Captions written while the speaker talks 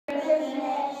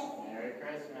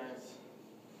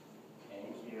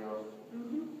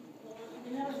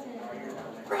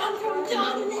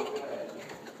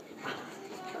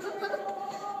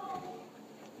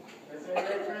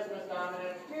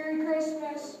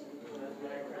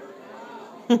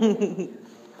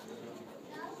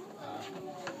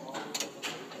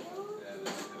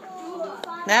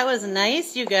That was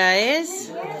nice, you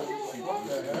guys.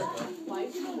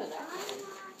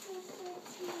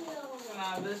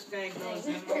 This guy goes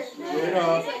in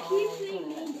the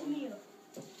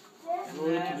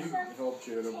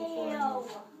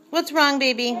What's wrong,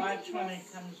 baby? watch when he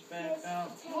comes back out.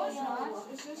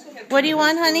 What do you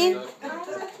want, honey?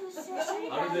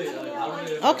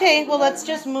 Okay, well, let's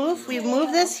just move. We've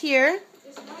moved this here.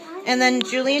 And then,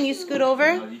 Julian, you scoot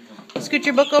over. Scoot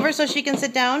your book over so she can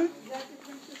sit down.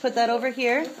 Put that over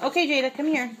here. Okay, Jada, come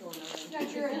here.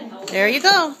 There you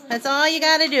go. That's all you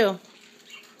got to do.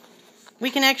 We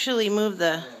can actually move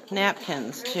the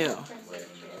napkins, too.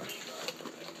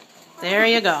 There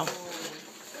you go.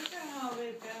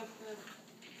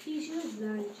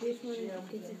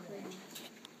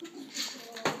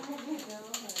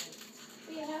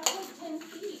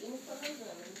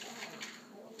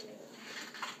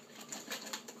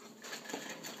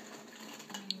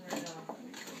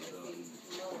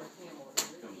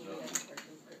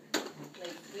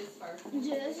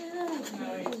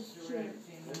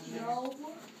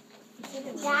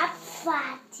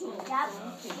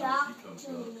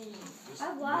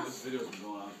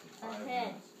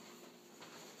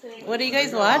 What are you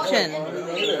guys watching? Is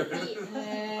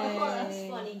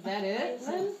that it?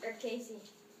 Or Casey.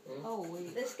 Oh,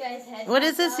 wait. This guy's head. What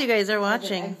is this you guys are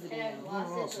watching? And I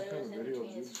lost it, but it was in between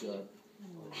his feet.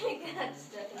 I got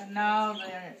stuck. And now they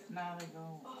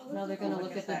go. Now they're going to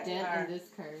look at the dent in this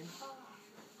card.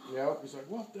 Yep, he's like,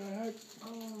 what the heck?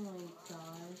 Oh my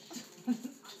gosh.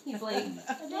 He's like,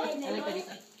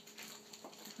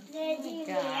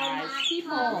 gosh,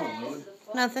 people.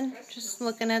 Nothing. Just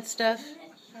looking at stuff.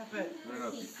 Stop it.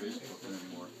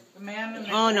 The man in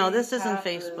the Oh, no, green this isn't top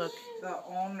is Facebook. The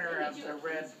owner of the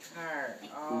red car.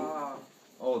 Oh,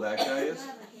 Oh, that guy is?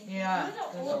 yeah.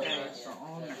 This guy is the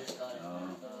owner.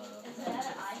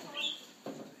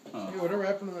 Hey, whatever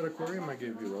happened to that aquarium I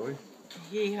gave you, Lily?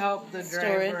 He helped the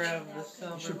Storage. driver of the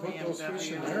silver should put those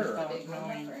fish in BMW there. without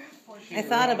knowing. I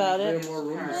thought about They it. have more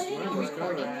room to swim. It's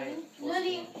got it.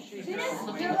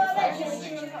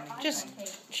 Just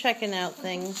checking out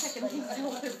things.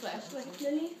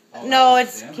 No,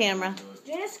 it's camera.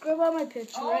 Jada, scrub out my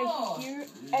picture right here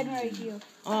and right here.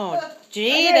 Oh,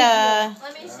 Jada.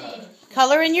 Let me see.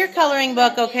 Color in your coloring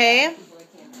book, okay?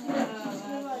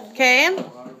 Okay?